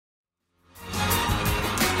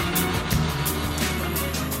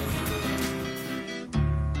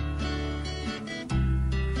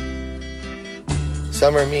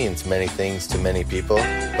Summer means many things to many people,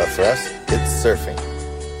 but for us, it's surfing.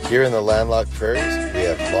 Here in the landlocked prairies, we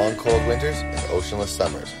have long cold winters and oceanless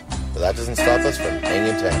summers, but that doesn't stop us from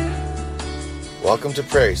hanging town. Welcome to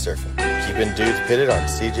Prairie Surfing, keeping dudes pitted on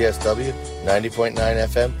CJSW 90.9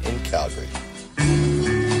 FM in Calgary.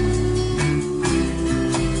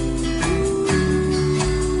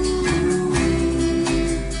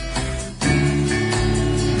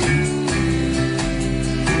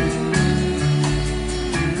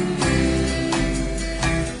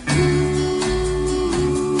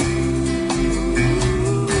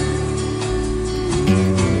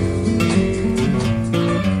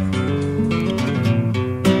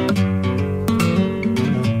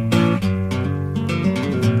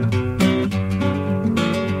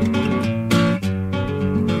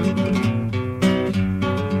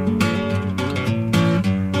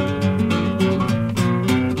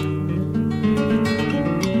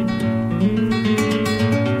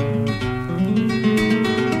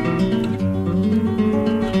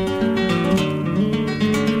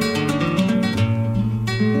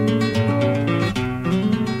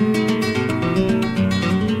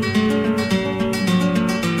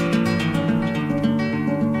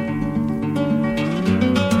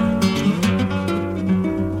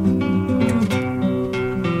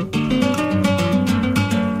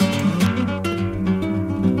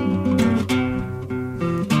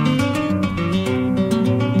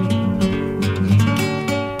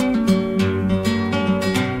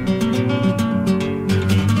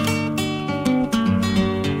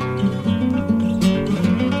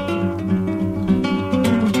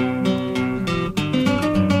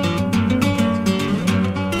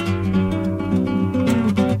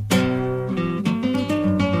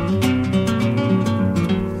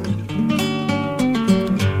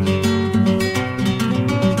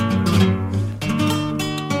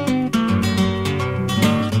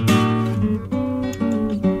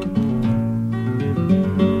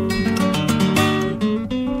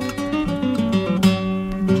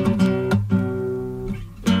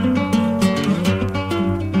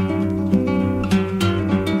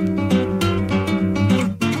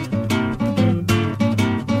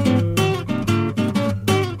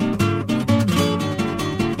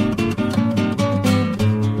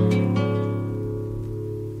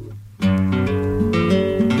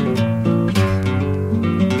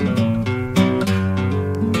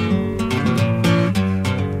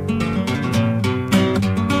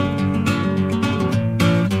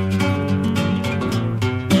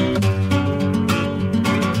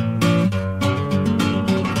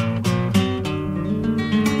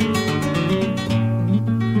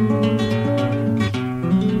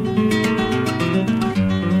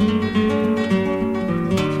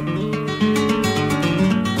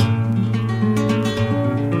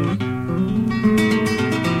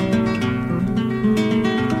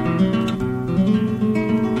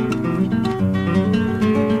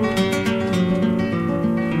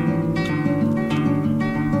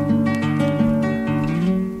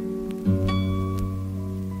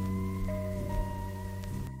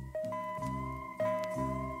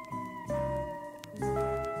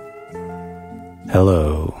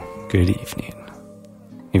 Hello, good evening.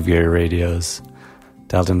 You've got your radios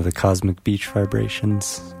dialed into the cosmic beach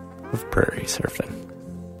vibrations of Prairie Surfin,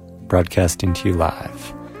 broadcasting to you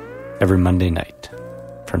live every Monday night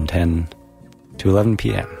from 10 to 11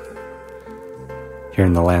 p.m. here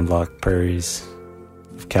in the landlocked prairies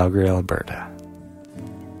of Calgary, Alberta,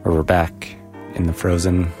 where we're back in the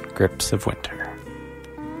frozen grips of winter.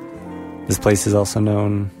 This place is also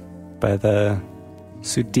known by the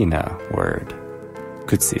Tsuut'ina word,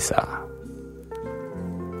 Kutsisa.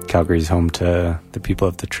 Calgary is home to the people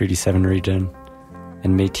of the Treaty 7 region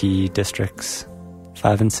and Métis districts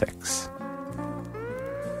 5 and 6.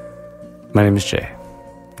 My name is Jay,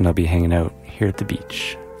 and I'll be hanging out here at the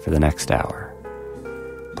beach for the next hour,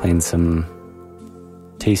 playing some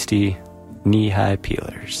tasty knee-high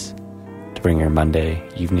peelers to bring your Monday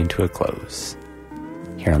evening to a close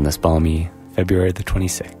here on this balmy February the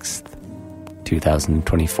 26th,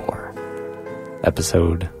 2024.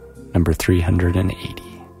 Episode number 380.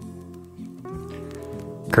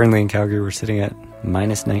 Currently in Calgary, we're sitting at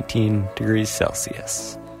minus 19 degrees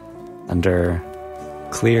Celsius under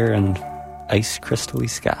clear and ice crystal-y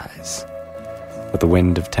skies with a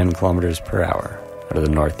wind of 10 kilometers per hour out of the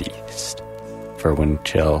northeast for a wind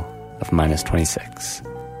chill of minus 26.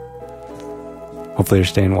 Hopefully you're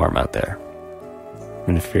staying warm out there.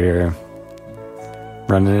 And if you're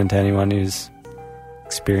running into anyone who's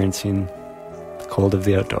experiencing the cold of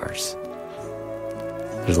the outdoors,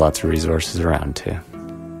 there's lots of resources around to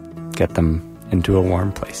get them into a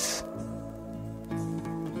warm place.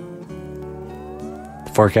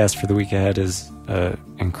 Forecast for the week ahead is an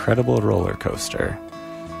incredible roller coaster.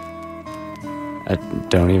 I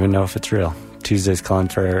don't even know if it's real. Tuesday's calling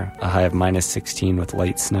for a high of minus 16 with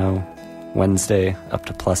light snow. Wednesday, up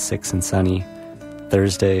to plus 6 and sunny.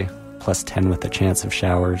 Thursday, plus 10 with a chance of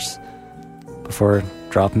showers. Before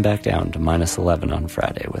dropping back down to minus 11 on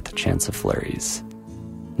Friday with a chance of flurries.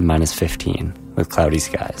 And minus 15 with cloudy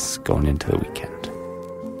skies going into the weekend.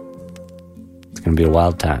 It's going to be a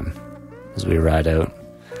wild time as we ride out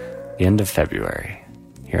the end of February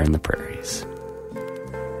here in the prairies.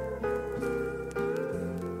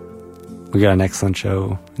 We got an excellent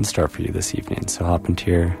show in store for you this evening, so hop into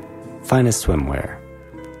your finest swimwear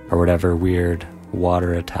or whatever weird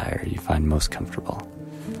water attire you find most comfortable.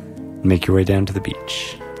 And make your way down to the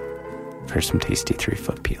beach for some tasty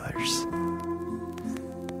 3-foot peelers.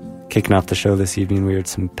 Kicking off the show this evening, we heard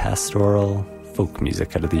some pastoral folk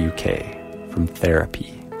music out of the UK from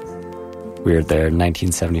Therapy. We heard their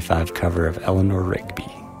 1975 cover of Eleanor Rigby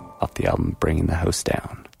off the album Bringing the House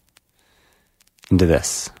Down. Into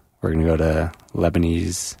this, we're going to go to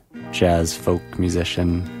Lebanese jazz folk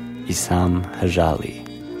musician Issam Hajali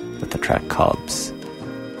with the track Cobbs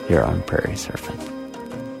here on Prairie Surfin'.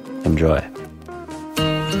 Enjoy.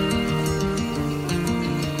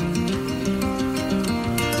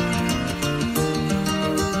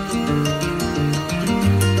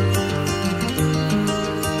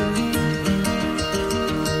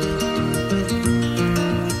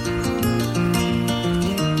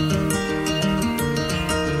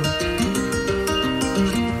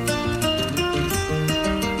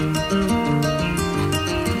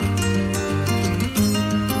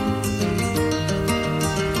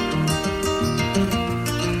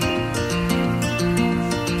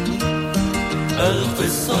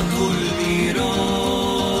 القصة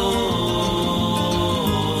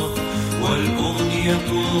الميراث والأغنية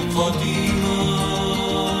القديمة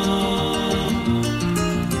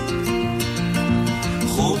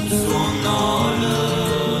خبز على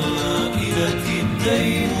مائدة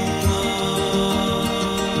الدينونة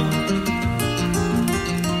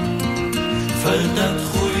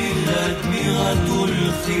فلتدخل الأدمغة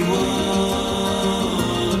الخوار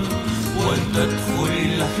ولتدخل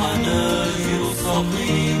الحناجر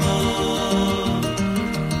الصقيمة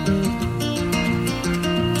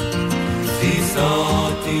في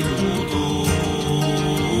ساعة الوضوء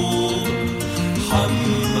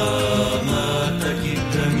حماماتك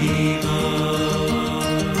الدميمة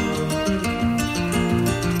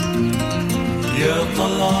يا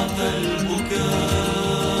طلعة البكاء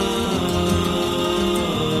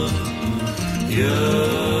يا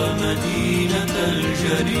مدينة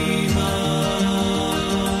الجريمة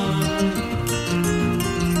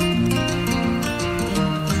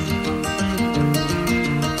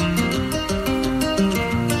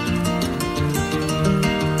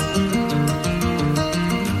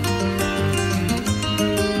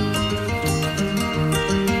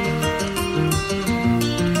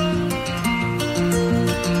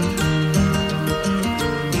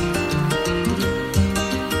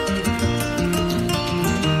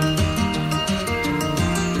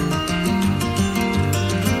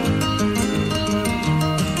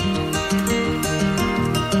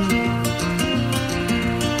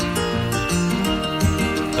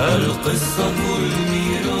القصة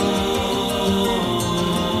الميراث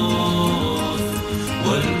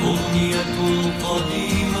والأغنية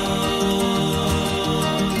القديمة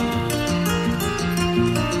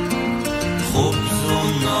خبز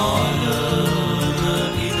على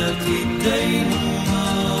مائدة الدينونة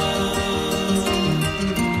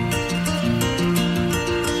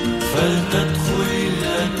فلتدخل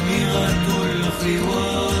الأدمغة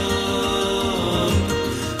الخوار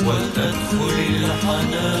ولتدخل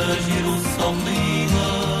الحناجر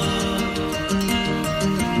الصقيمة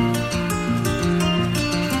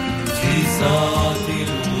في ساعة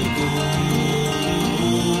الوضوء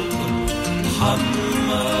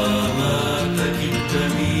حماماتك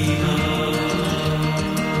الدميمة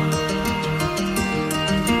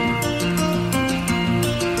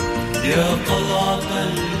يا طلعة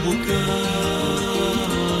البكاء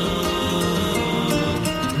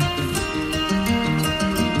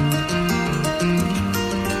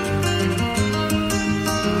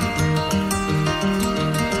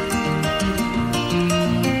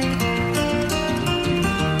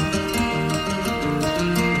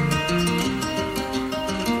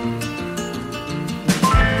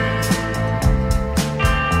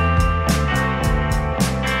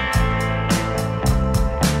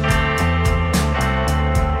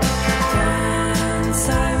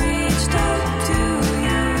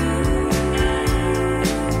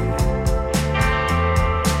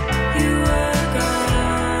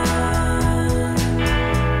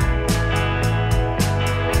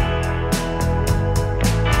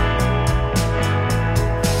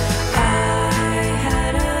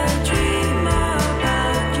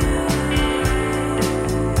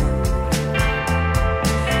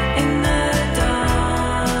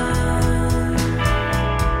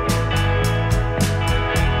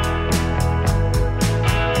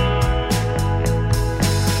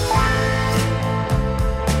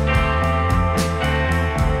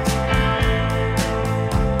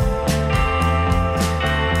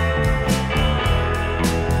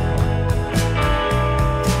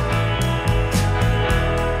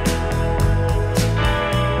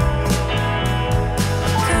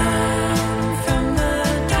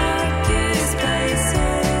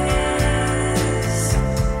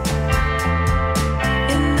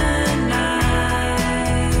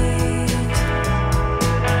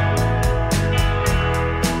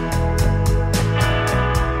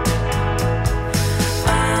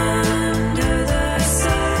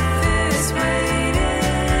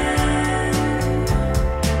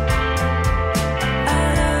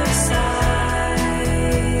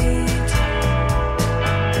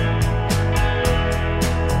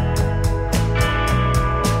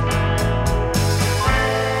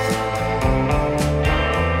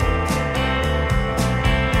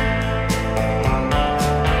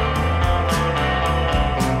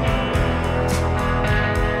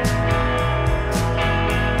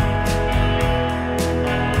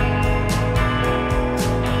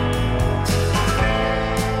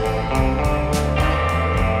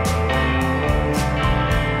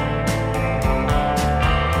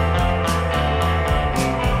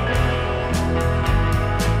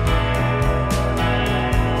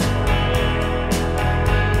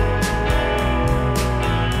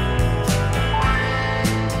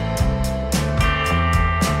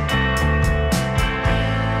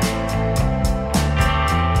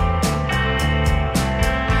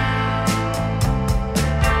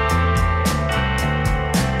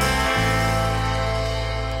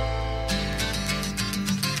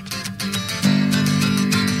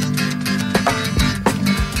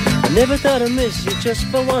Never thought I'd miss you just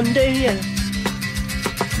for one day, yeah.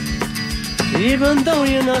 Even though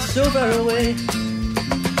you're not so far away,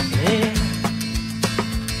 yeah.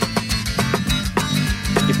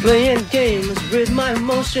 You're playing games with my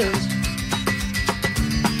emotions,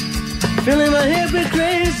 filling my head with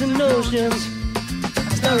crazy notions.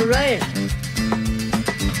 It's not right.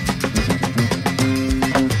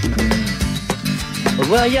 But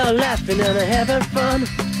while you're laughing and having fun,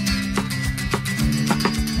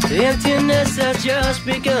 the emptiness has just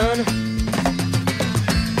begun.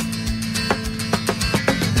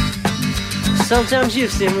 Sometimes you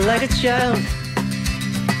seem like a child,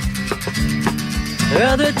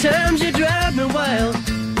 other times you drive me wild.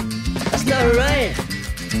 That's not right.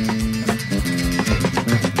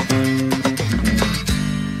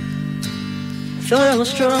 Thought I was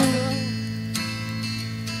strong,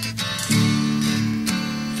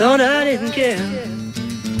 thought I didn't care,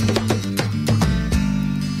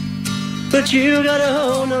 but you got a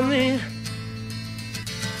hold on me.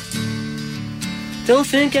 Don't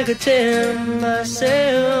think I could tear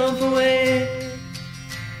myself away.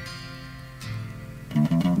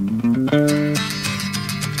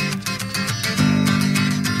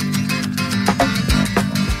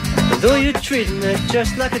 Though you treat me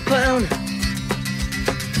just like a clown,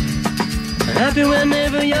 I'm happy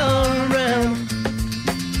whenever you're around.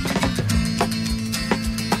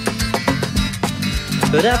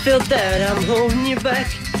 But I feel that I'm holding you back.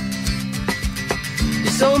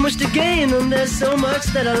 There's so much to gain and there's so much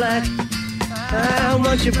that I lack. I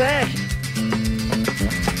want you back.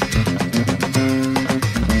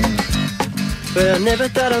 But I never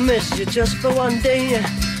thought I'd miss you just for one day, yeah.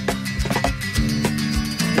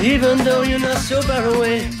 Even though you're not so far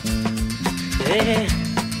away, yeah.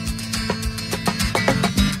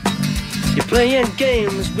 You're playing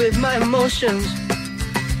games with my emotions,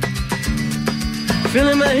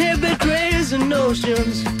 filling my head with crazy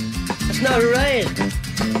notions. That's not right.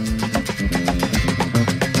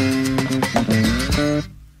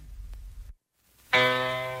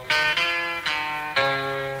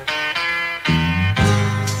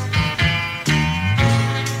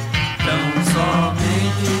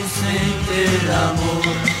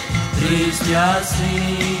 Triste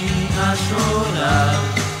assim a chorar,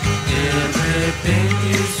 de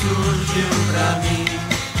repente surgiu pra mim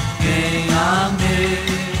quem amei.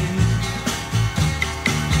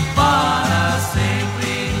 Para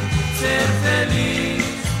sempre ser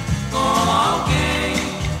feliz com alguém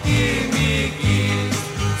que me quis.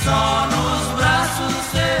 Só nos braços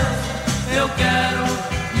seus eu quero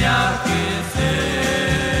me aquecer.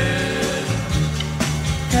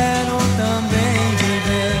 Quero também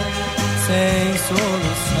viver sem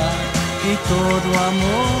soluçar e todo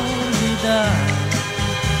amor lhe dar.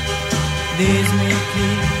 Diz-me que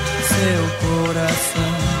seu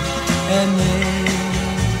coração é meu.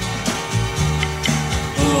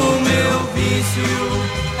 O meu vício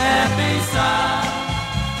é pensar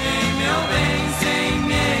em meu bem sem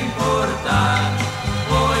me importar,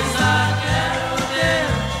 pois a quero ter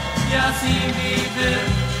e assim viver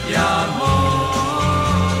de amor.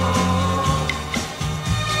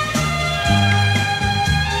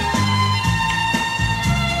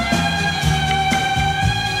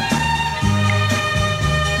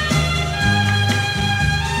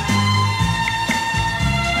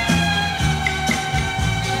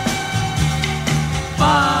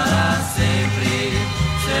 Para sempre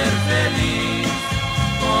ser feliz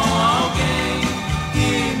com alguém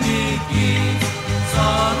que me quis.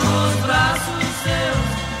 Só nos braços seus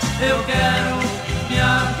eu quero me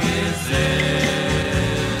aquecer.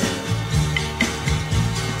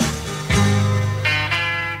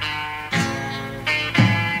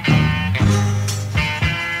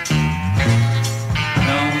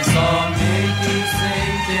 Não somente sem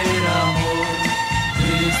ter amor,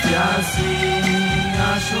 triste assim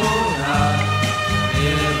a chorar, de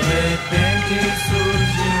repente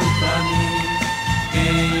surgiu pra mim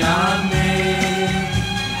quem amei.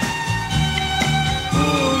 O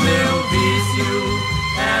meu vício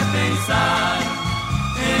é pensar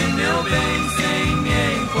em meu bem sem me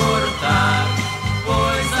importar,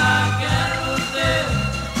 pois a quero ter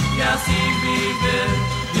e assim viver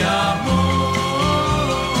de amor.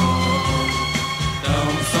 Tão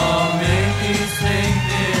somente sem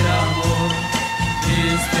ter amor,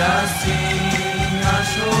 triste assim a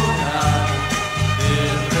chorar, de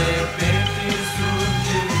repente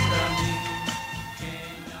surgiu pra mim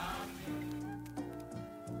quem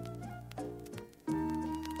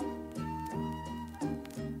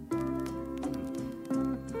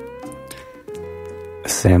A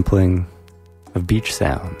sampling of beach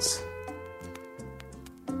sounds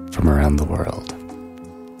from around the world.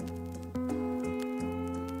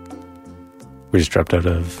 We just dropped out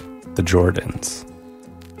of the Jordans,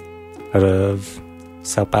 out of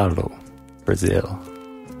Sao Paulo, Brazil,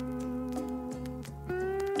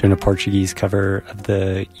 doing a Portuguese cover of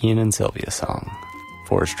the Ian and Sylvia song,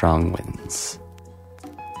 Four Strong Winds.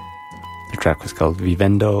 The track was called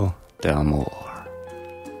Vivendo de Amor.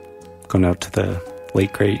 Going out to the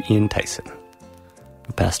late great Ian Tyson,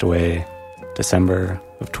 who passed away December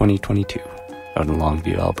of 2022 out in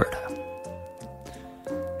Longview, Alberta.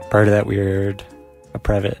 Prior to that, we heard a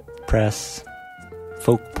Private Press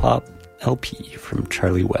folk pop LP from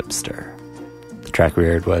Charlie Webster. The track we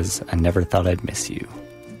heard was I Never Thought I'd Miss You,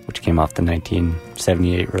 which came off the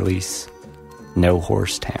 1978 release No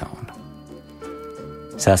Horse Town.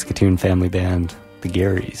 Saskatoon family band The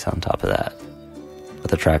Garys on top of that,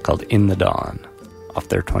 with a track called In the Dawn off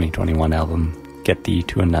their 2021 album Get Thee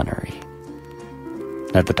to a Nunnery.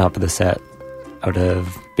 And at the top of the set, out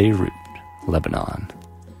of Beirut, Lebanon,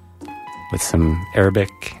 with some Arabic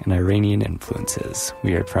and Iranian influences,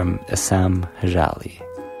 we heard from Issam Hajali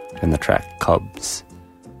doing the track Cubs,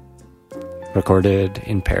 recorded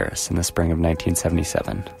in Paris in the spring of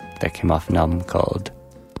 1977. That came off an album called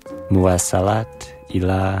Muwasalat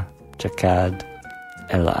ila Jakad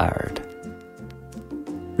El Ard,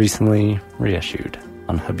 recently reissued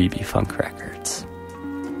on Habibi Funk Records.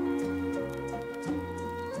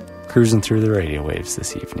 Cruising through the radio waves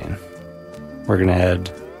this evening. We're gonna head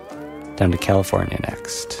down to California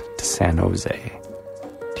next, to San Jose,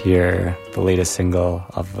 to hear the latest single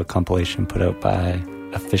off of a compilation put out by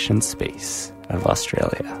Efficient Space out of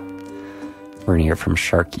Australia. We're gonna hear from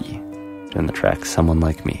Sharky doing the track Someone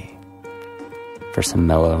Like Me for some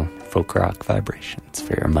mellow folk rock vibrations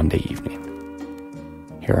for your Monday evening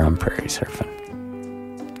here on Prairie Surfin'.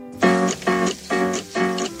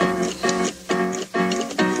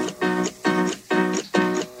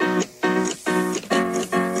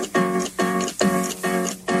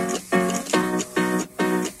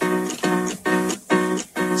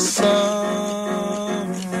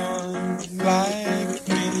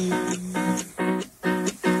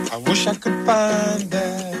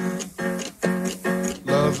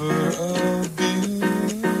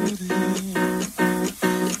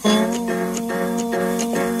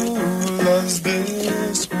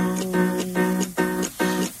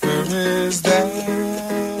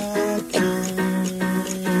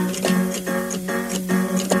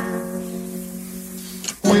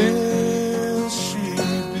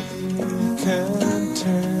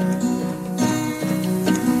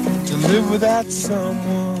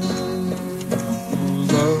 Someone who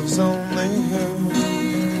loves only her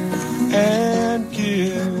and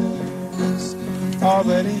gives all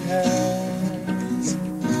that he has.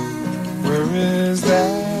 Where is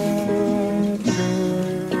that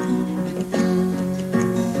girl?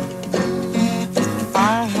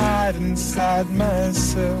 I hide inside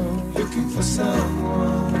myself looking for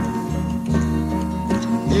someone.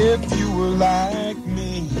 If you were like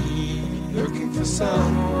me, looking for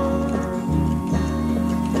someone,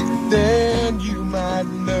 then you might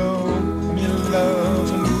know me, love,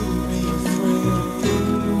 and be free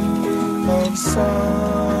of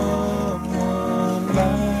someone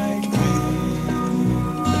like me.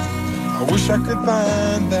 I wish I could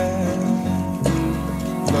find that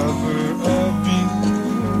lover of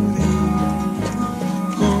beauty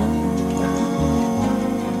who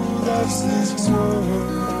loves this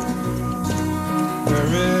world. Where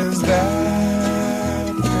is that?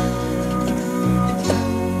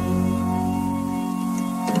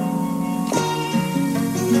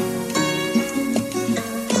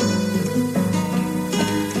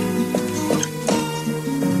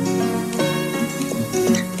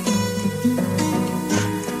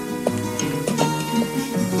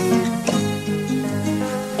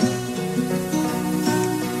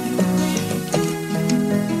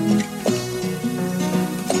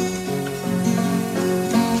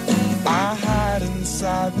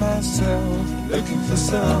 Looking for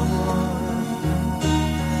someone.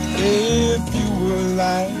 If you were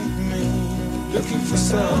like me, looking for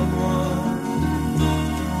someone,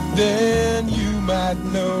 then you might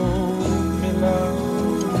know me,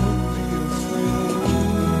 love, be afraid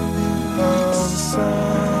of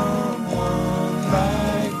someone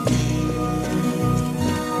like me.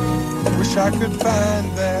 I wish I could find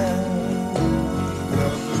that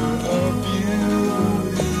lover of beauty.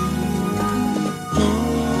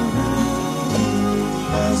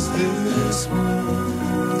 This world,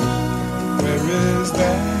 where is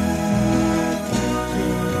that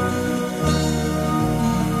girl?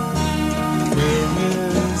 Where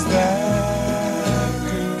is that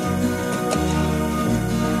girl?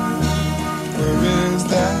 Where is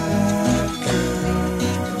that girl?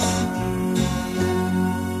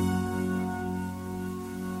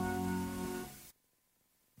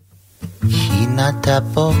 なた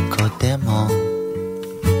ぼっこでも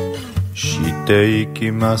していき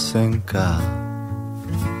ませんか。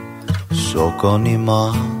そこに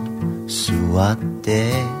も座っ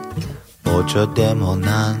てお茶でも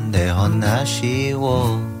なんで話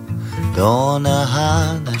を、どんな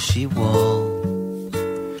話を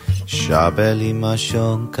喋りまし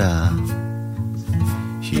ょうか。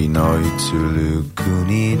日の移る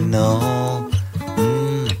国の、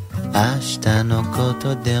明日のこ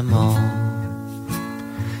とでも、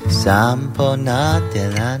散歩な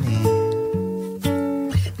寺に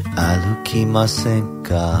歩きません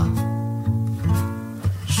か。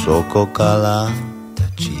そこから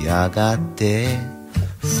立ち上がって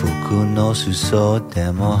服の裾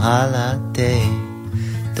でも払って、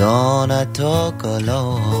どんなとこ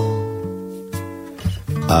ろを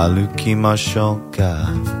歩きましょうか。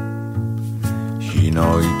日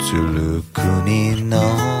の移る国の、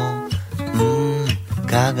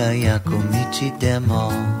輝く道で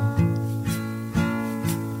も、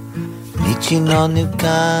道のぬ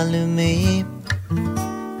かるみ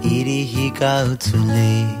入り日が移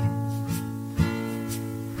り、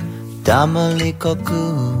黙りこく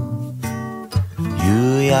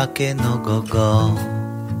夕焼けの午後、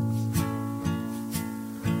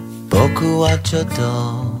僕はちょっと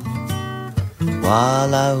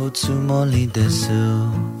笑うつもりです。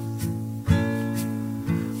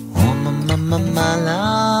おままままら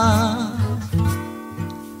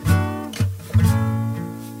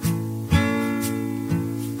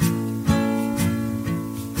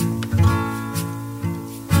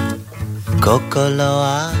心当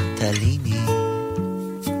たりに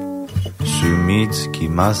住み着き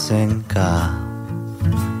ませんか。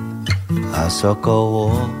あそこ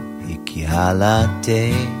を引き払っ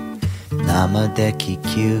て生で聴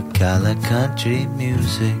くからカントリーミュージ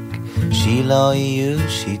ック、白い夕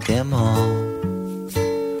日でも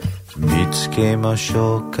見つけまし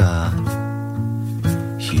ょうか。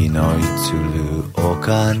日の移る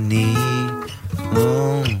丘に、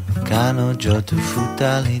彼女と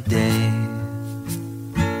二人で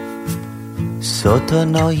外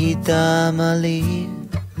の日だまり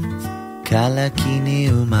から木に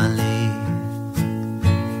生まれ、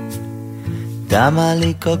黙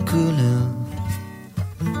りこくる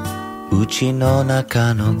うちの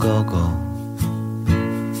中の午後、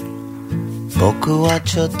僕は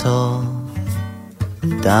ちょっと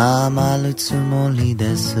黙るつもり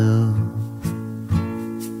です。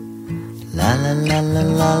ララララ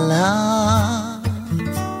ララ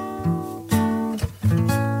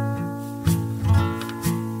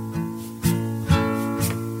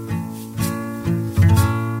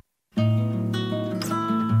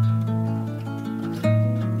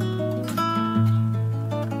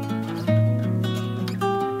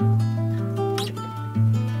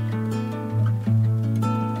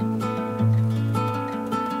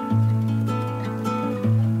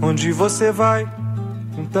Onde você vai,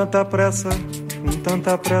 com tanta pressa, com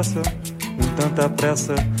tanta pressa, com tanta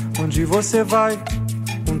pressa? Onde você vai,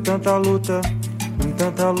 com tanta luta, com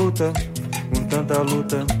tanta luta, com tanta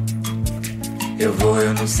luta? Eu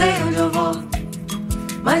não sei onde eu vou,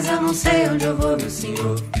 mas eu não sei onde eu vou, meu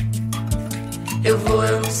senhor. Eu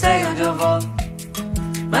não sei onde eu vou,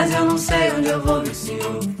 mas eu não sei onde eu vou, meu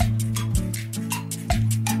senhor.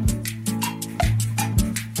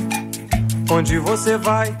 Onde você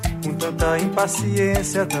vai, com tanta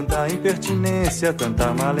impaciência, tanta impertinência,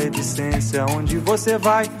 tanta maledicência? Onde você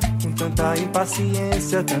vai, com tanta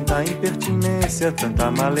impaciência, tanta impertinência,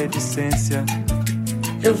 tanta maledicência?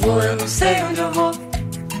 Eu não sei onde eu vou,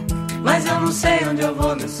 mas eu não sei onde eu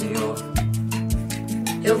vou, meu senhor.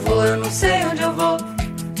 Eu não sei onde eu vou,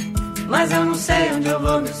 mas eu não sei onde eu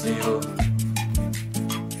vou, meu senhor.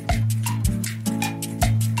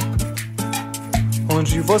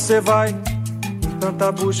 Onde você vai, com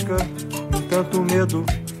tanta busca, com tanto medo,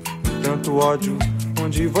 com tanto ódio?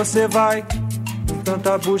 Onde você vai, com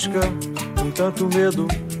tanta busca, com tanto medo,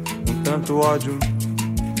 com tanto ódio?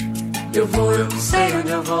 Eu não sei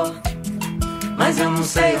onde eu vou, mas eu não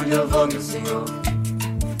sei onde eu vou, meu senhor.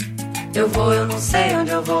 Eu não sei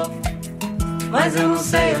onde eu vou, mas eu não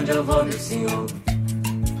sei onde eu vou, meu senhor.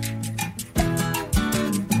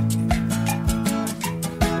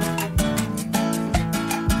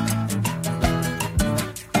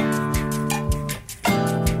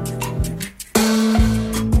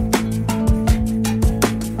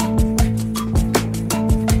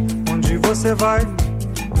 Onde você vai,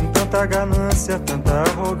 com tanta ganância, tanta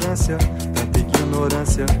arrogância, tanta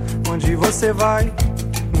ignorância? Onde você vai,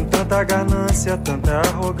 com tanta ganância, tanta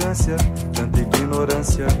arrogância, tanta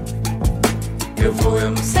ignorância? Eu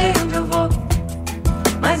não sei onde eu vou,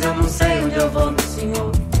 mas eu não sei onde eu vou, meu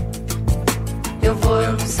senhor. Eu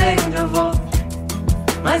não sei onde eu vou,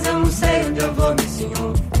 mas eu não sei onde eu vou, meu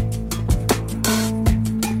senhor.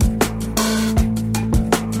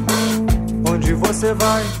 Onde você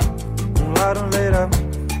vai? Larunleira,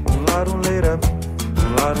 larunleira,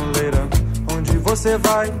 larunleira. Onde você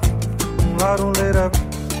vai? Larunleira,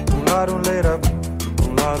 larunleira,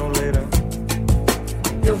 larunleira.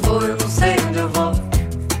 Eu não sei onde eu vou,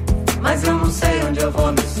 mas eu não sei onde eu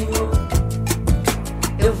vou, meu senhor.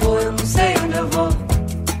 Eu não sei onde eu vou,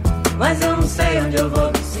 mas eu não sei onde eu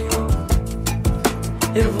vou, meu senhor.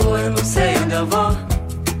 Eu não sei onde eu vou,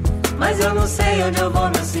 mas eu não sei onde eu vou,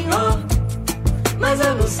 meu senhor. Mas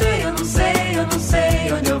eu não sei, eu não sei, eu não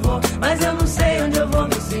sei onde eu vou, mas eu não sei onde eu vou,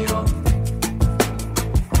 meu senhor.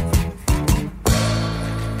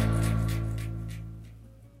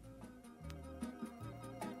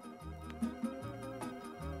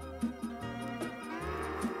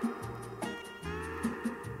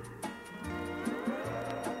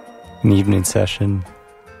 An evening session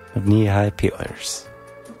of knee-high peelers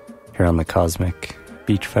here on the cosmic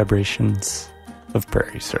beach vibrations of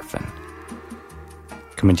Prairie Surfin'.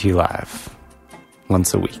 Coming to you live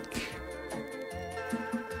once a week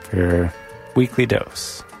for your weekly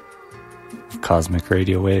dose of cosmic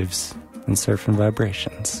radio waves and surfing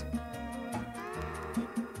vibrations.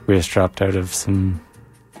 We just dropped out of some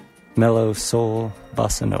mellow soul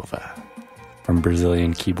bossa nova from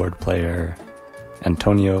Brazilian keyboard player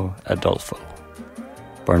Antonio Adolfo.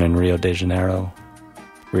 Born in Rio de Janeiro,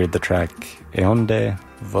 we heard the track E Onde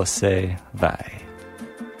Você Vai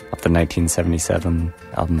off the 1977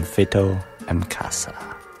 album Feito em Casa.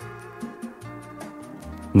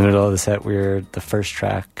 In the middle of the set, we heard the first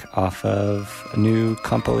track off of a new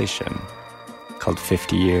compilation called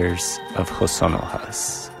 50 Years of Hosono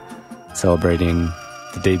House, celebrating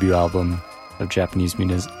the debut album of Japanese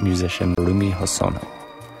musician Rumi Hosono,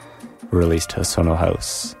 who released Hosono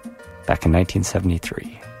House back in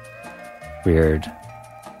 1973. We heard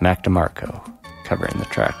Mac DeMarco covering the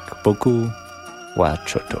track Boku wa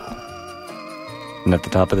Choto. And at the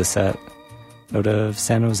top of the set, out of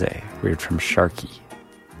San Jose, we heard from Sharky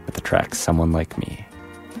with the track Someone Like Me,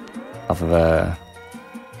 off of a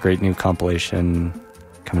great new compilation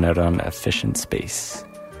coming out on Efficient Space,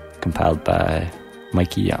 compiled by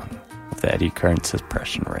Mikey Young of the Eddie Current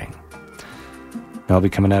Suppression Ring. And I'll be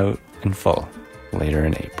coming out in full later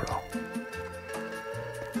in April.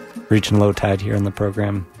 Reaching low tide here in the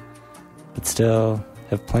program, but still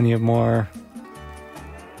have plenty of more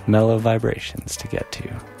mellow vibrations to get to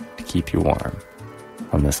keep you warm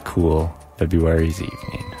on this cool February's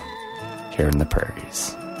evening here in the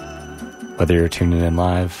prairies. Whether you're tuning in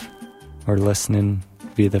live or listening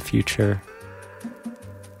via the future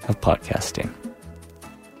of podcasting,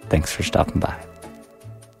 thanks for stopping by.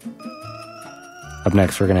 Up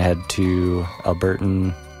next, we're going to head to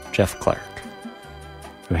Albertan Jeff Clark,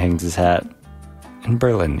 who hangs his hat in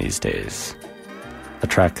Berlin these days. A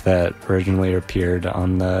track that originally appeared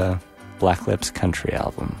on the Black Lips Country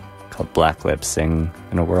album called Black Lips Sing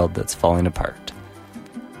in a World That's Falling Apart.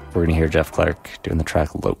 We're going to hear Jeff Clark doing the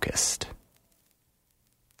track Locust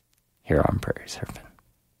here on Prairie Surfin'.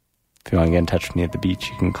 If you want to get in touch with me at the beach,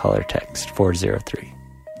 you can call or text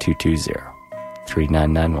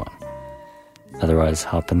 403-220-3991. Otherwise,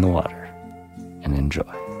 hop in the water and enjoy.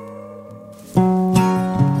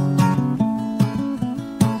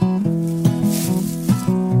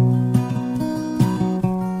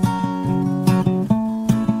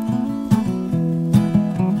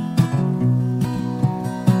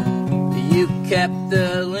 You kept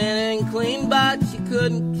the linen clean, but you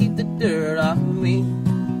couldn't keep the dirt off of me.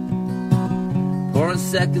 Pouring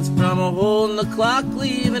seconds from a hole in the clock,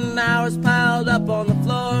 leaving hours piled up on the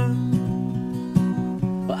floor.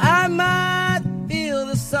 Well, I might feel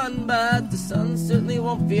the sun, but the sun certainly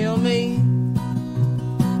won't feel me.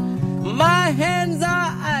 My hands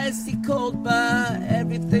are icy cold, but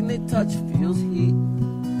everything they touch feels heat.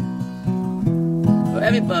 Well,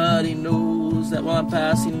 everybody knows that while I'm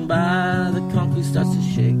passing by, the concrete starts to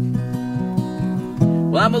shake.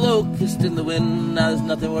 Well, I'm a locust in the wind, now there's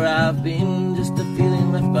nothing where I've been, just a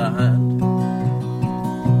feeling left behind.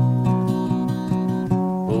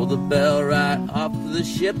 Pull the bell right off the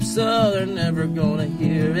ship so they're never gonna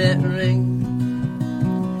hear it ring.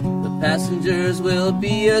 The passengers will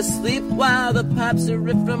be asleep while the pipes are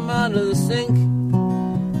ripped from under the sink.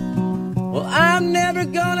 Well, I'm never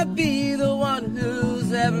gonna be the one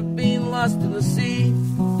who's ever been lost in the sea.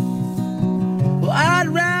 Well, I'd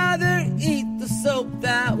rather eat the soap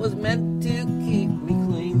that was meant to keep me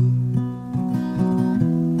clean.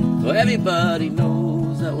 Well, everybody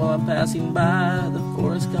knows that while I'm passing by, the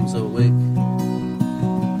forest comes awake.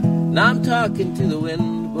 Now I'm talking to the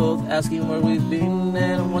wind, both asking where we've been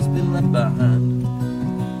and what's been left behind.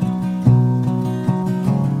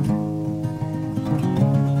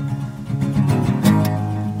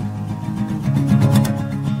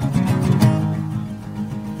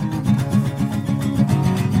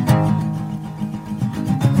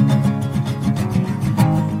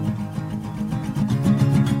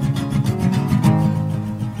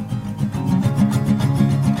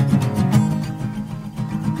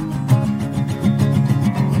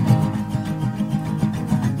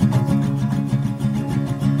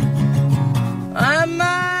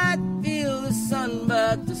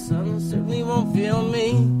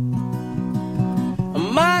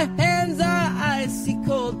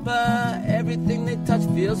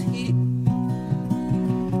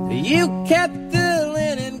 You kept the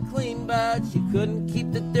linen clean, but you couldn't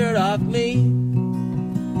keep the dirt off me.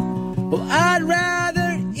 Well, I'd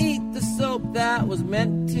rather eat the soap that was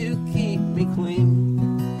meant to keep me clean.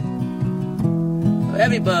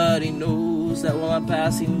 Everybody knows that while I'm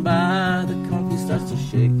passing by, the concrete starts to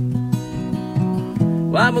shake.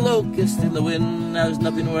 Well, I'm a locust in the wind, there's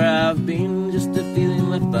nothing where I've been, just a feeling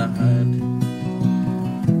left behind.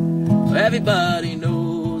 Everybody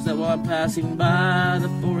knows that while I'm passing by, the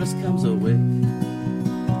forest comes awake.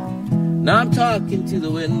 Now I'm talking to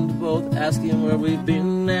the wind, both asking where we've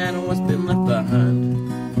been and what's been left behind.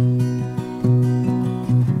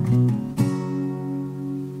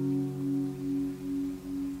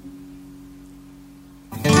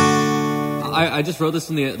 I just wrote this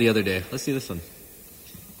one the other day. Let's see this one.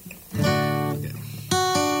 Okay.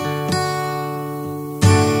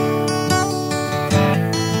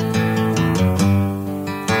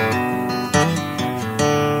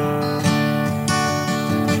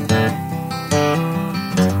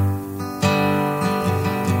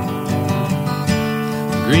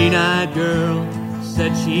 Green-eyed girl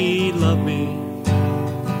said she'd love me,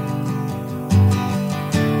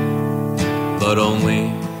 but only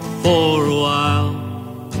for a while.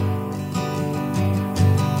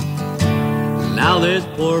 Now this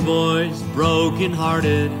poor boy's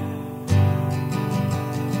broken-hearted,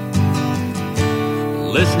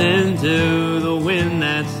 listening to the wind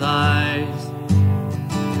that sighs.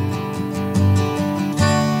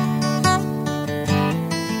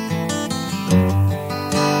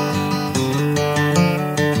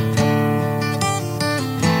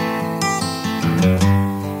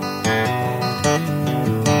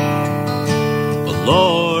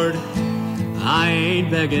 Lord, I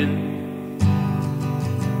ain't begging,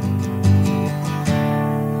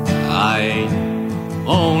 I ain't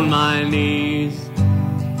on my knees.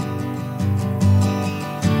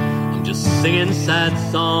 I'm just singing sad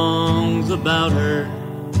songs about her,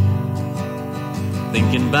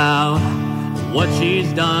 thinking about what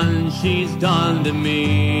she's done to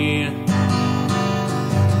me.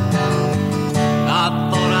 I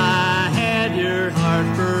thought I had your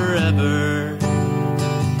heart forever,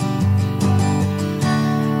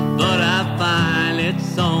 but I find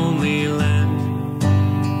it's only lent.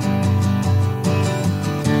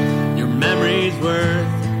 Your memory's worth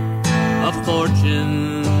a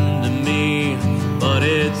fortune to me, but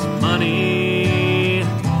it's money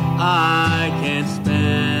I can't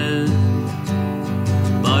spend.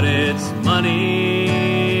 But it's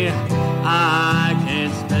money I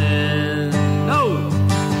can't spend. No!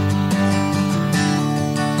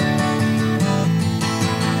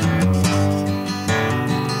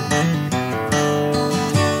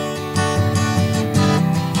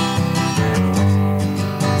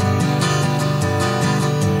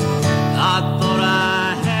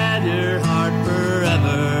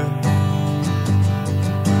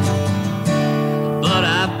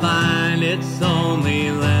 It's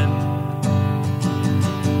only lent.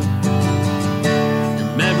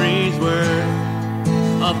 Your memory's worth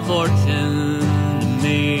a fortune to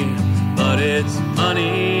me, but it's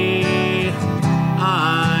money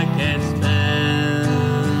I can't spend.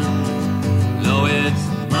 No, it's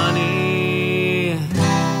money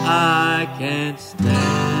I can't spend.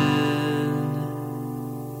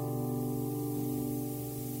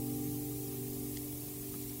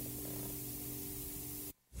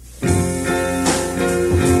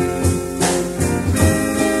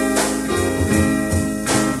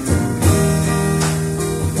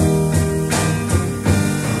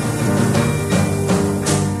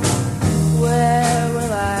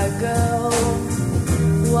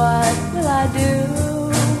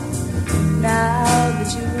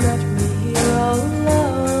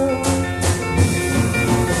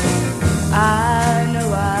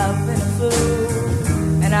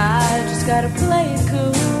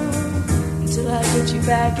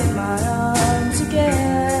 Back in my arms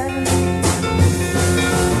again.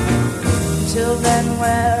 Until then,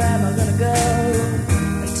 where am I gonna go?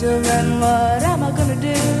 Until then, what am I gonna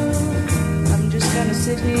do? I'm just gonna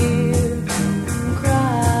sit here and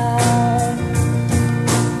cry.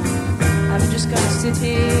 I'm just gonna sit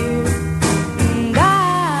here and die.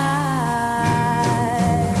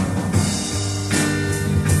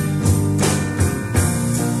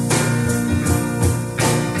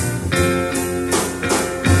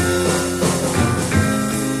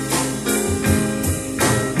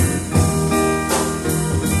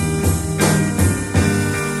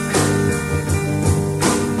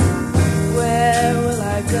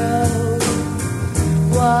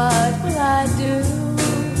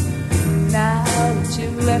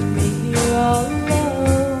 Left me here all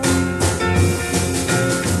alone.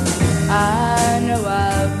 I know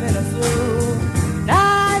I've been a fool, and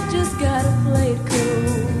I just gotta play it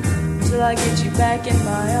cool till I get you back in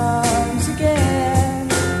my arms again.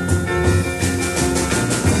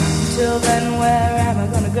 Till then, where am I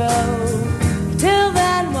gonna go? Till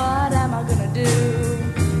then, what am I gonna do?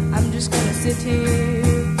 I'm just gonna sit here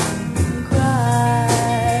and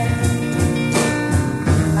cry.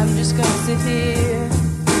 I'm just gonna sit here.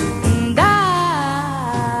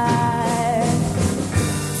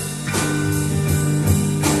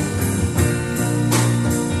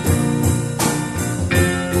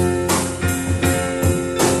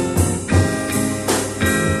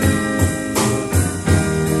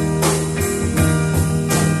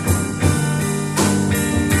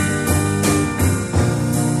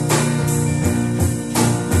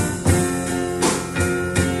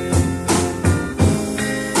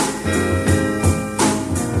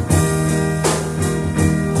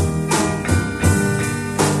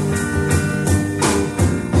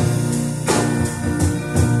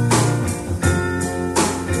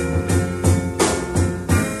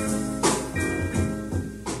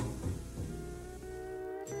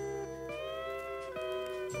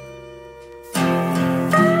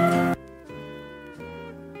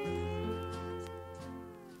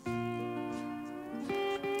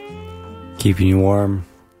 Keeping you warm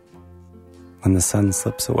when the sun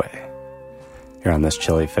slips away here on this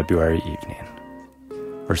chilly February evening.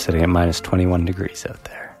 We're sitting at minus 21 degrees out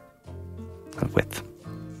there with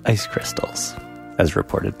ice crystals, as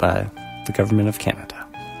reported by the government of Canada.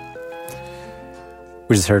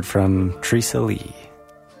 We just heard from Teresa Lee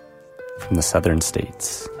from the southern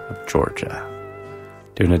states of Georgia,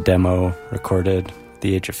 doing a demo recorded at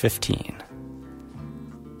the age of 15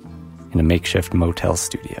 in a makeshift motel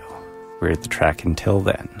studio. We heard the track Until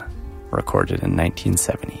Then, recorded in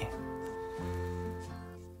 1970.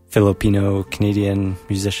 Filipino-Canadian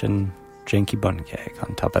musician Janky Bunkeg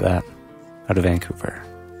on top of that, out of Vancouver,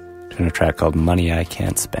 doing a track called Money I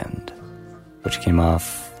Can't Spend, which came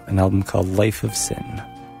off an album called Life of Sin,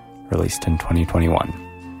 released in 2021.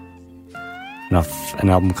 And off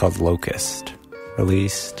an album called Locust,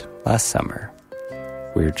 released last summer.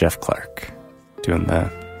 We heard Jeff Clark doing the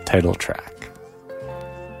title track.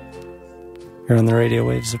 You're on the radio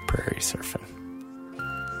waves of Prairie Surfin'.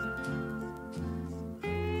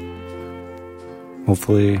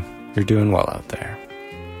 Hopefully you're doing well out there.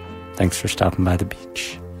 Thanks for stopping by the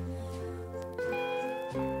beach.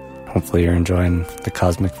 Hopefully you're enjoying the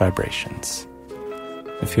cosmic vibrations.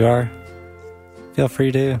 If you are, feel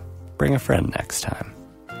free to bring a friend next time.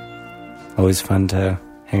 Always fun to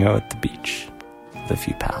hang out at the beach with a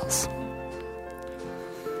few pals.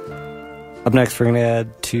 Up next, we're going to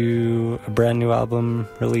add to a brand new album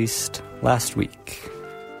released last week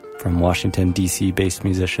from Washington, D.C. based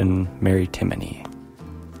musician Mary Timony,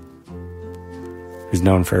 who's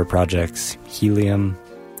known for her projects Helium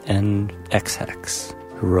and X-Hex,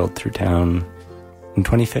 who rolled through town in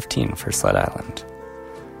 2015 for Sled Island.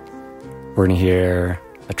 We're going to hear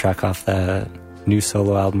a track off that new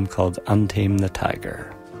solo album called Untame the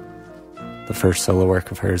Tiger, the first solo work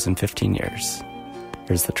of hers in 15 years.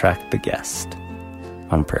 Here's the track The Guest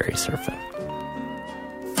on Prairie Surfin'.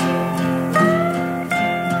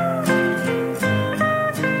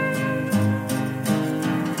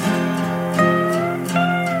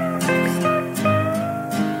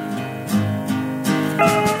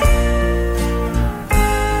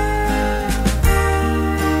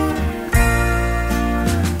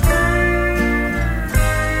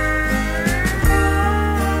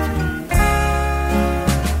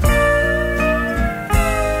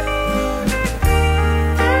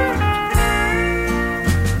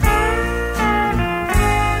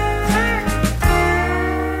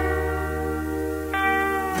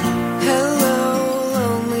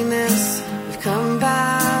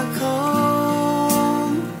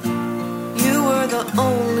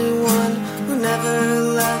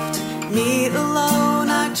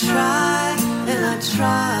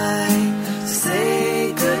 try to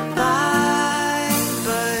say goodbye,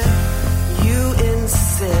 but you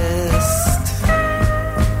insist.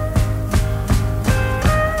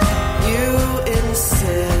 You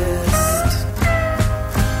insist.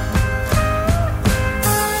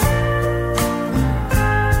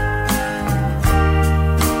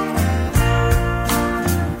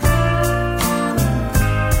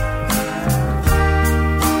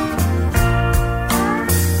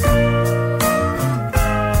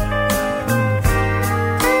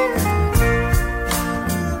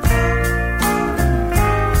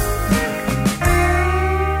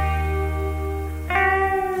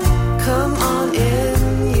 Come on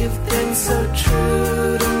in, you've been so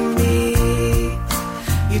true to me.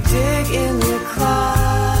 You dig in your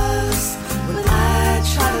claws when I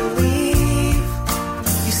try to leave.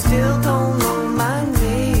 You still don't know my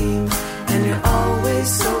name, and you're always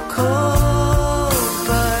so cold.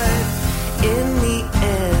 But in the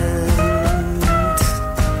end,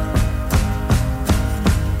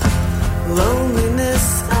 loneliness,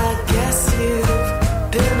 I guess you've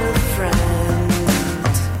been a friend.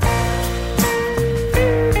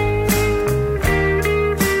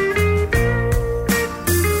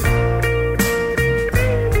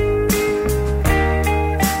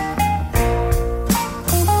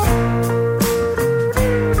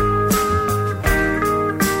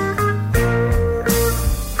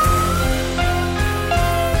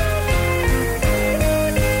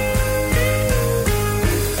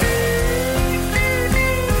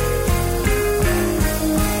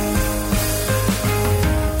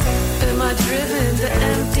 Am I driven to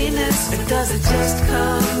emptiness, or does it just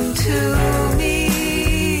come to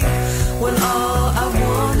me? When all I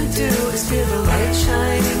wanna do is feel the light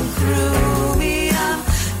shining through me. I'm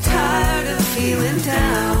tired of feeling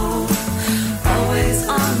down, always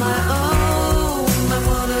on my own. I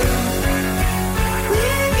wanna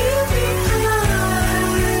leave you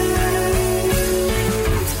behind.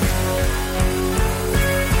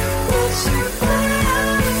 Watch you play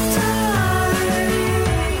out of time.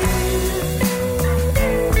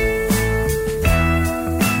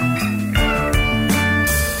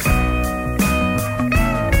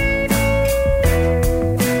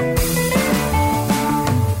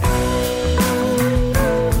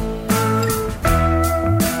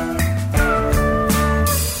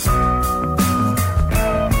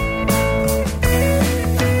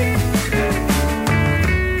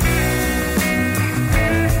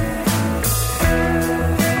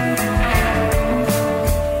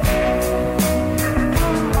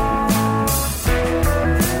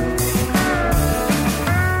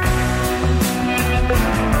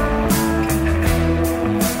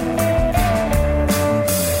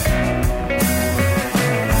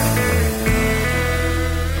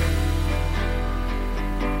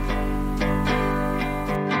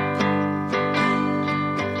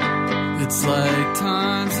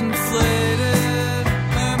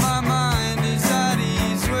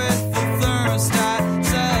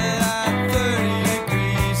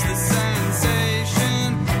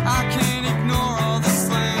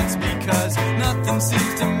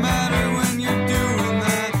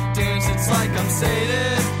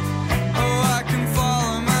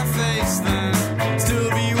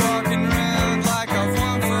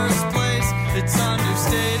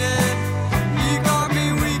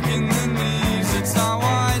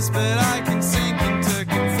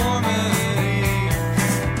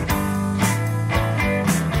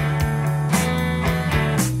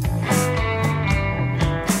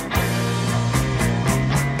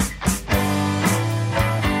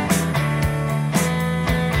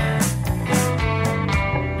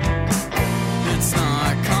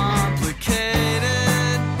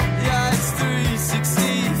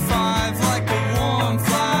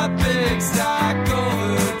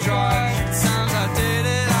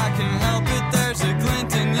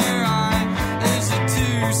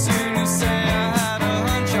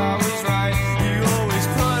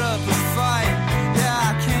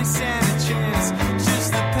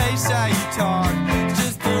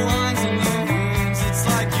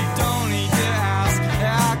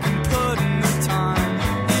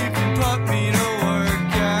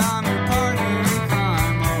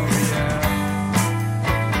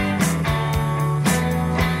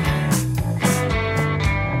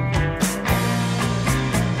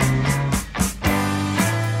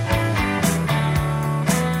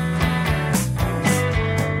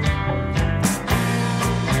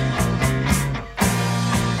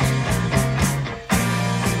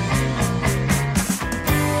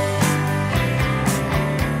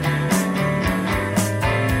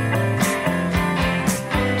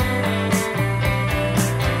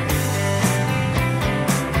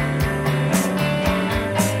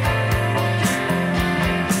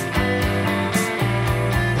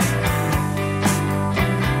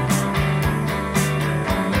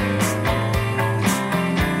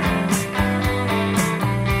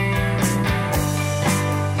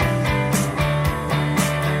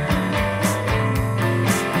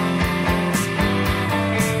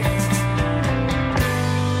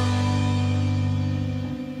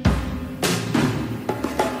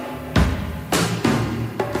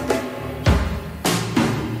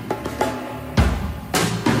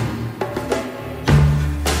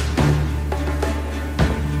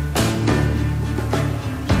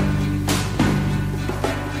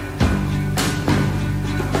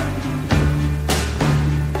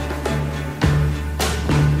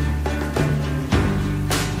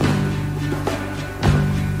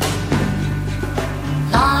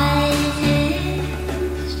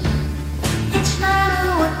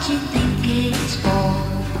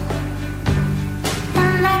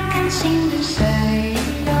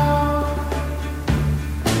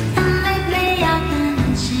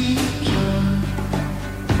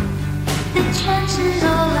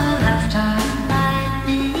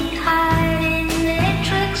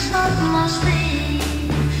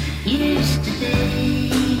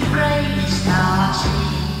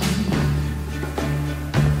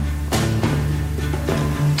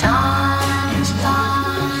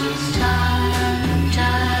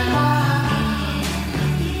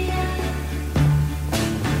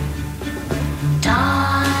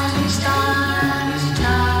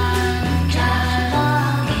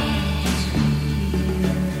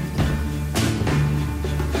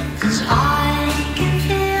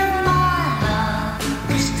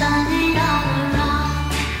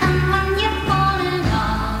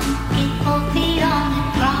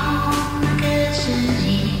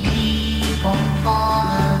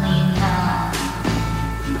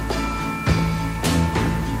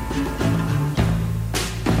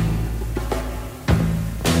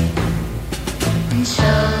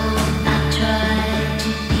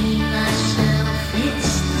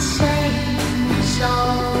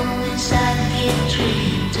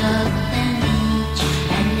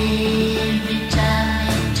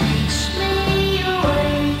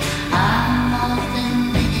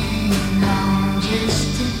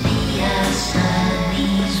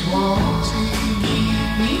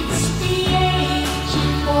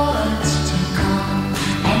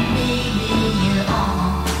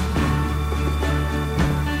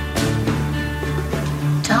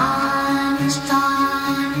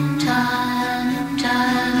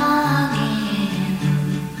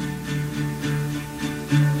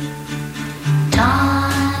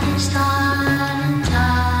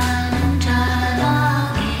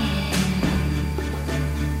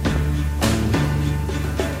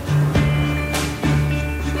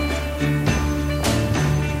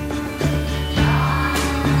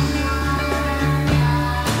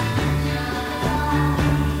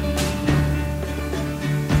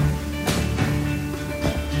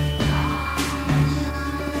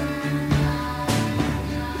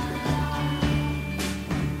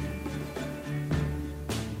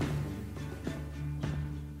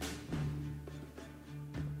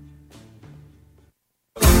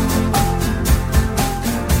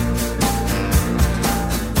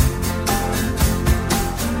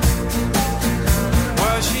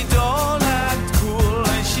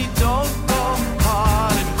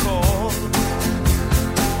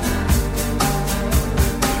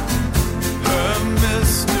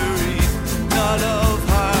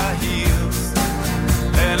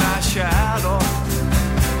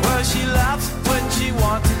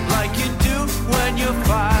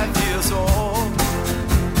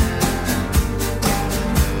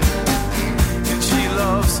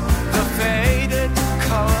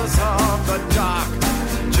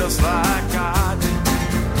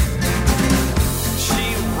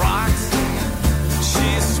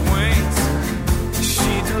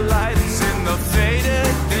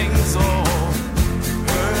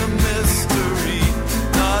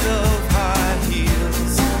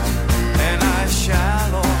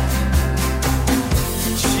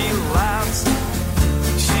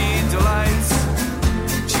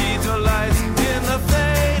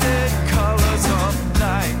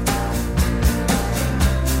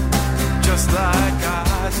 just like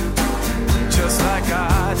I do, just like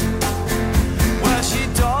I do. Well, she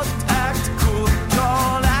don't act cool,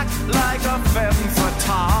 don't act like a femme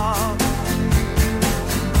fatale.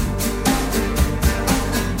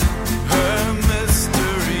 Her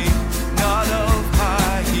mystery, not of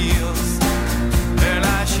high heels and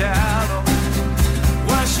eyeshadow.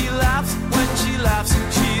 Well, she laughs when she laughs,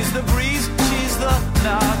 she's the breeze, she's the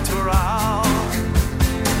natural.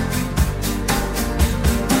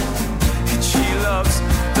 And she loves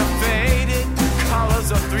the faded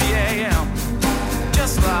colors of 3 a.m.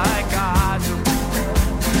 just like I do.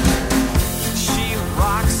 She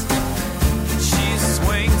rocks, she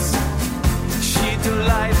swings, she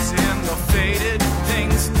delights in the faded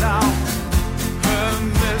things now. Her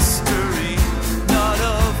mystery, not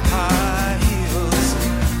of high heels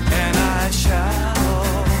and eyeshadow.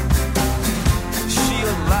 She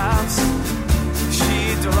laughs, she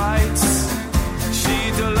delights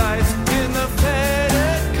in the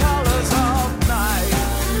faded colors of night.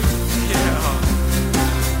 Yeah,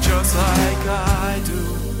 just like I do,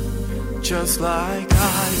 just like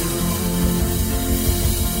I do.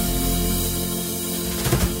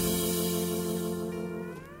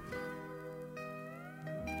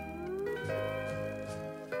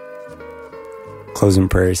 Closing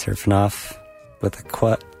Prairie Surfin' off with a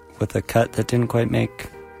cut that didn't quite make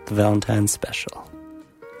the Valentine's special.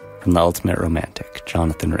 From the Ultimate Romantic,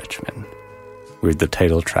 Jonathan Richman. We heard the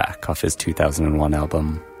title track off his 2001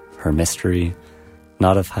 album, Her Mystery,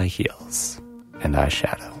 Not of High Heels and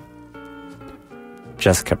Eyeshadow.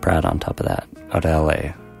 Jessica Pratt on top of that, out of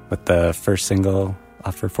LA, with the first single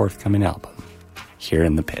off her forthcoming album, Here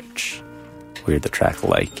in the Pitch. We heard the track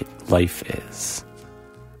Life Is.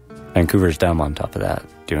 Vancouver's Dumb on top of that,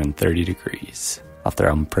 doing 30 Degrees, off their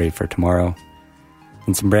album Pray for Tomorrow.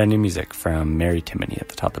 And some brand new music from Mary Timony at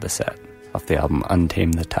the top of the set, off the album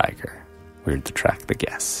Untame the Tiger. We heard the track The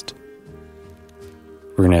Guest.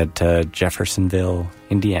 We're going to head to Jeffersonville,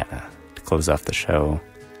 Indiana, to close off the show,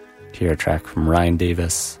 to hear a track from Ryan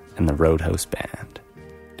Davis and the Roadhouse Band,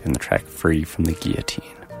 doing the track Free from the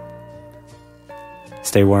Guillotine.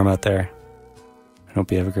 Stay warm out there. I hope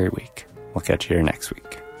you have a great week. We'll catch you here next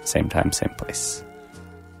week. Same time, same place.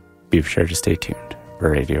 Be sure to stay tuned for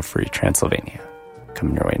Radio Free Transylvania,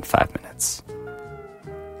 coming your way in 5 minutes.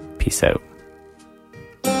 Peace out.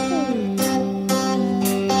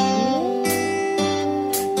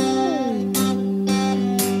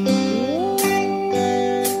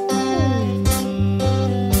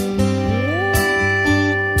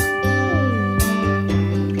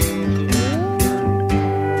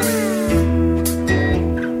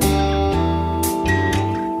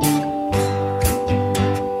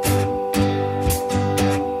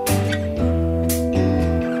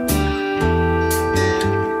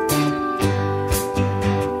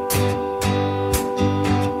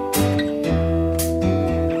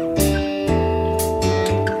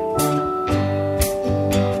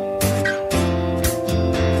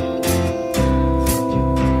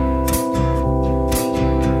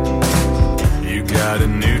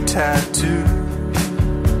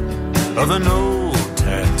 Of an old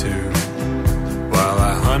tattoo. While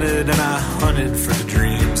I hunted and I hunted for the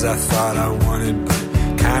dreams I thought I wanted, but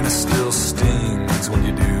kinda still stings when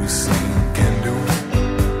you do sink into it.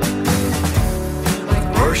 Like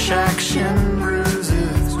Rorschach shin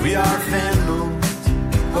bruises, we are vandals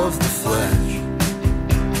of the flesh.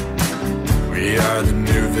 We are the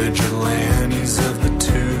new vigilantes of the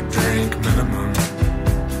 2-drink minimum.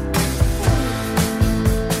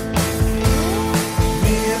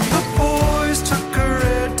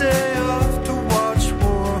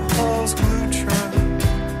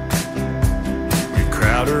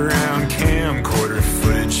 Around camcorder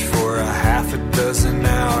footage for a half a dozen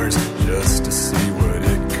hours just to see what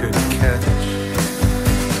it could catch.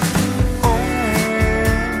 Oh,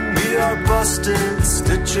 we are busted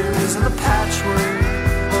stitches in the patchwork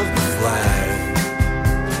of the flag,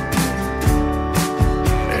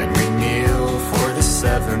 and we kneel for the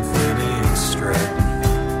 7th inning stretch.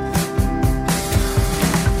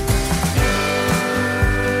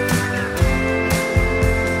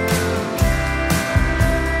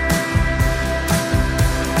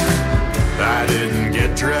 I didn't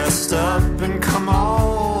get dressed up and come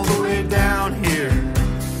all the way down here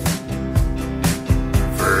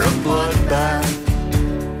for a bloodbath.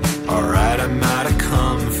 Alright, I might have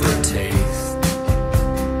come for a taste,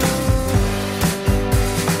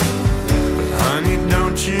 but honey,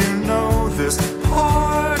 don't you know this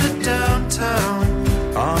part of downtown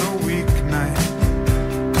on a weeknight?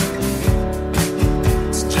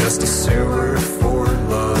 It's just a sewer for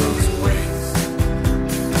love's waste.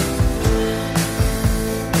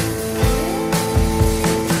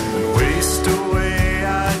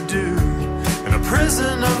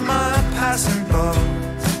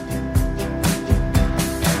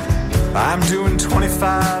 I'm doing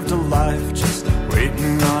 25 to life, just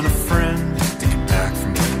waiting on a friend to get back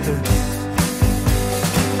from the pit.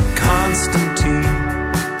 Constantine,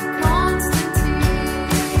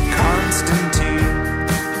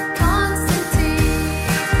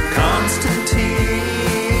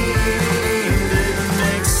 didn't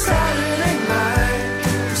make Saturday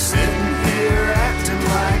night, sitting here acting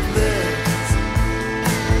like this.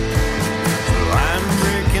 So I'm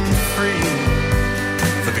breaking free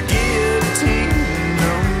for the guillotine,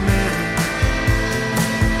 no man.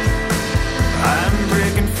 I'm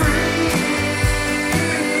breaking free.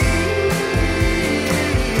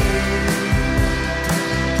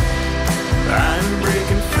 I'm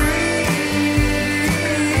breaking free.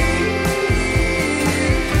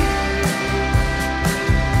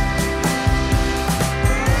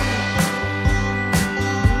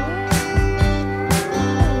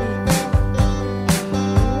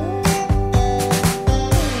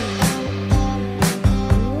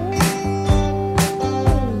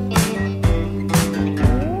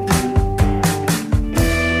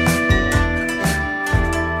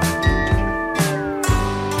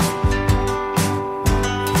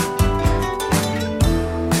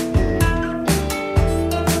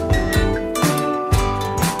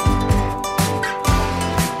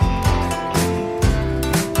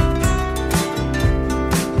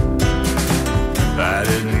 I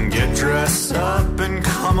didn't get dressed up and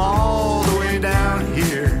come all the way down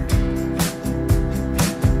here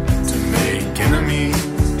to make enemies.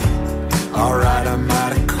 Alright, I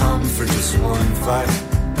might have come for just one fight.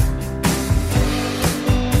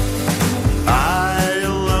 I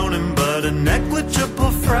alone am but a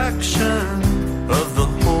negligible fraction of the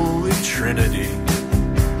Holy Trinity.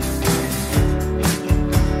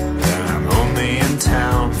 And I'm only in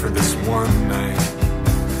town for this one night.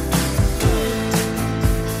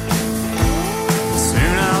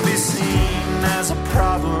 Soon I'll be seen as a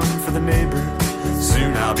problem for the neighbor.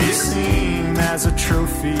 Soon I'll be seen as a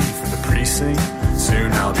trophy for the precinct.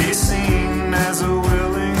 Soon I'll be seen as a will